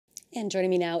And joining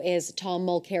me now is Tom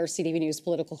Mulcair, CTV News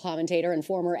political commentator and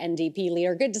former NDP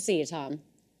leader. Good to see you, Tom.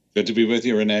 Good to be with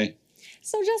you, Renee.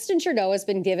 So Justin Trudeau has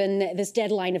been given this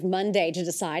deadline of Monday to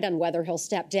decide on whether he'll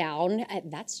step down.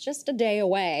 That's just a day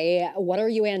away. What are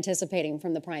you anticipating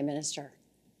from the Prime Minister?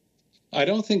 I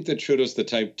don't think that Trudeau's the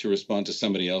type to respond to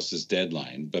somebody else's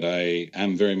deadline, but I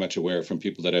am very much aware from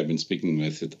people that I've been speaking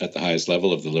with at the highest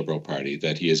level of the Liberal Party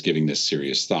that he is giving this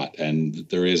serious thought. And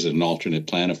there is an alternate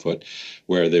plan afoot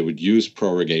where they would use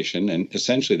prorogation. And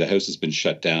essentially, the House has been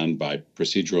shut down by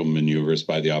procedural maneuvers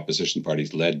by the opposition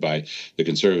parties led by the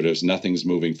Conservatives. Nothing's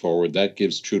moving forward. That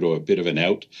gives Trudeau a bit of an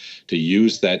out to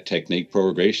use that technique.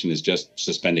 Prorogation is just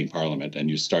suspending Parliament, and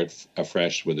you start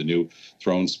afresh with a new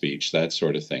throne speech, that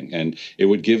sort of thing. And it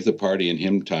would give the party and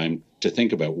him time to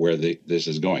think about where this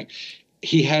is going.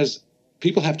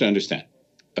 People have to understand,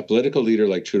 a political leader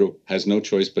like Trudeau has no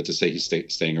choice but to say he's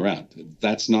staying around.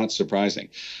 That's not surprising.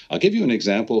 I'll give you an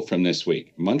example from this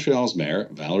week. Montreal's mayor,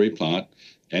 Valérie Plante,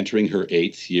 entering her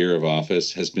 8th year of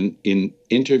office, has been in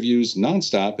interviews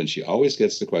nonstop, and she always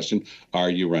gets the question, are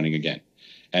you running again?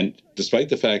 And despite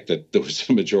the fact that there was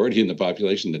a majority in the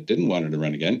population that didn't want her to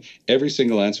run again, every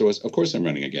single answer was, of course I'm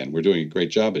running again. We're doing a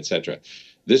great job, etc.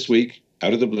 This week,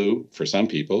 out of the blue, for some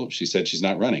people, she said she's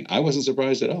not running. I wasn't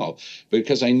surprised at all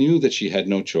because I knew that she had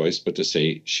no choice but to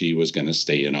say she was going to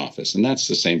stay in office. And that's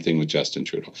the same thing with Justin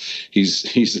Trudeau.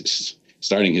 He's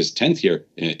starting his 10th year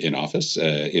in office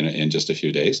in just a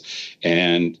few days.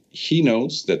 And he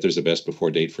knows that there's a best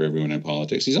before date for everyone in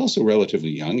politics. He's also relatively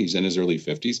young. He's in his early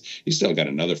 50s. He's still got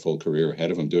another full career ahead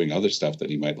of him doing other stuff that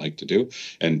he might like to do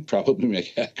and probably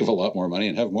make a heck of a lot more money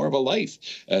and have more of a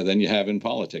life than you have in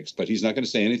politics. But he's not going to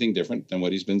say anything different than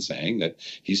what he's been saying, that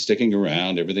he's sticking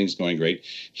around, everything's going great.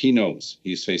 He knows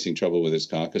he's facing trouble with his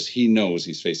caucus. He knows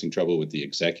he's facing trouble with the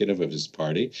executive of his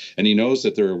party. And he knows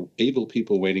that there are able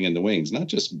people waiting in the wings, not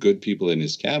just good people in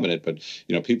his cabinet, but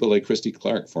people like Christy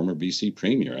Clark, former BC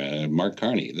Premier, Mark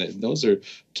Carney. Those are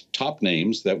top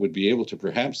names that would be able to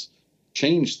perhaps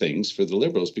change things for the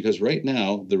Liberals, because right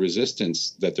now the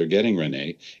resistance that they're getting,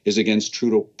 Renee, is against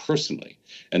Trudeau personally,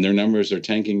 and their numbers are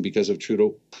tanking because of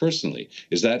Trudeau personally.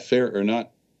 Is that fair or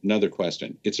not? Another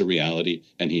question. It's a reality,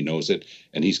 and he knows it,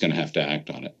 and he's going to have to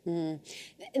act on it.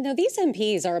 Now, these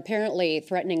MPs are apparently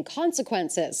threatening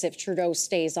consequences if Trudeau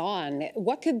stays on.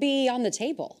 What could be on the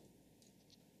table?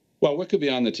 Well, what could be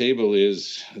on the table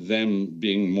is them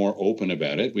being more open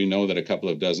about it. We know that a couple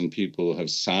of dozen people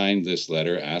have signed this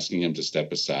letter asking him to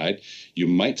step aside. You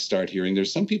might start hearing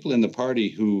there's some people in the party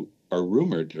who are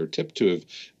rumored or tipped to have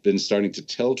been starting to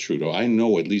tell Trudeau. I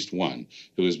know at least one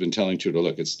who has been telling Trudeau,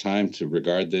 look, it's time to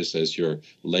regard this as your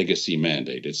legacy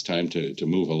mandate. It's time to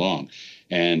move along.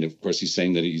 And of course, he's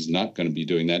saying that he's not going to be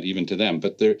doing that even to them.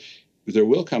 But there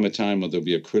will come a time when there'll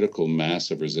be a critical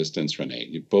mass of resistance,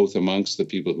 Renee, both amongst the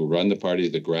people who run the party,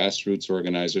 the grassroots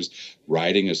organizers,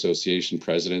 riding association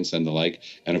presidents and the like,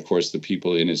 and of course the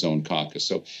people in his own caucus.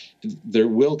 So there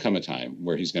will come a time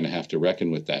where he's going to have to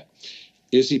reckon with that.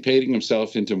 Is he painting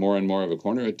himself into more and more of a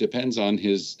corner? It depends on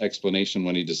his explanation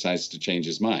when he decides to change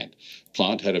his mind.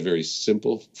 Plante had a very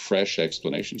simple, fresh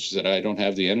explanation. She said, I don't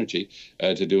have the energy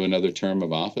to do another term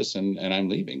of office, and I'm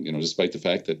leaving, despite the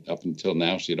fact that up until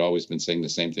now she had always been saying the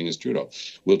same thing as Trudeau.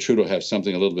 Will Trudeau have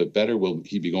something a little bit better? Will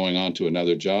he be going on to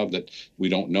another job that we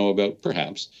don't know about?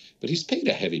 Perhaps. But he's paid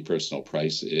a heavy personal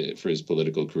price for his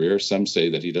political career. Some say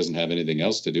that he doesn't have anything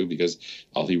else to do because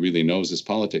all he really knows is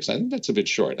politics. I think that's a bit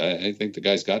short. I think the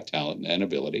guy's got talent and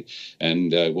ability,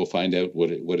 and we'll find out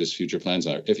what his future plans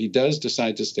are. If he does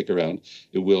decide to stick around,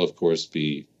 it will, of course,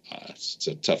 be, it's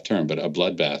a tough term, but a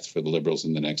bloodbath for the Liberals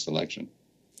in the next election.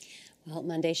 Well,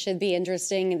 Monday should be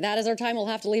interesting. That is our time. We'll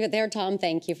have to leave it there. Tom,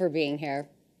 thank you for being here.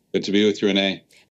 Good to be with you, Renee.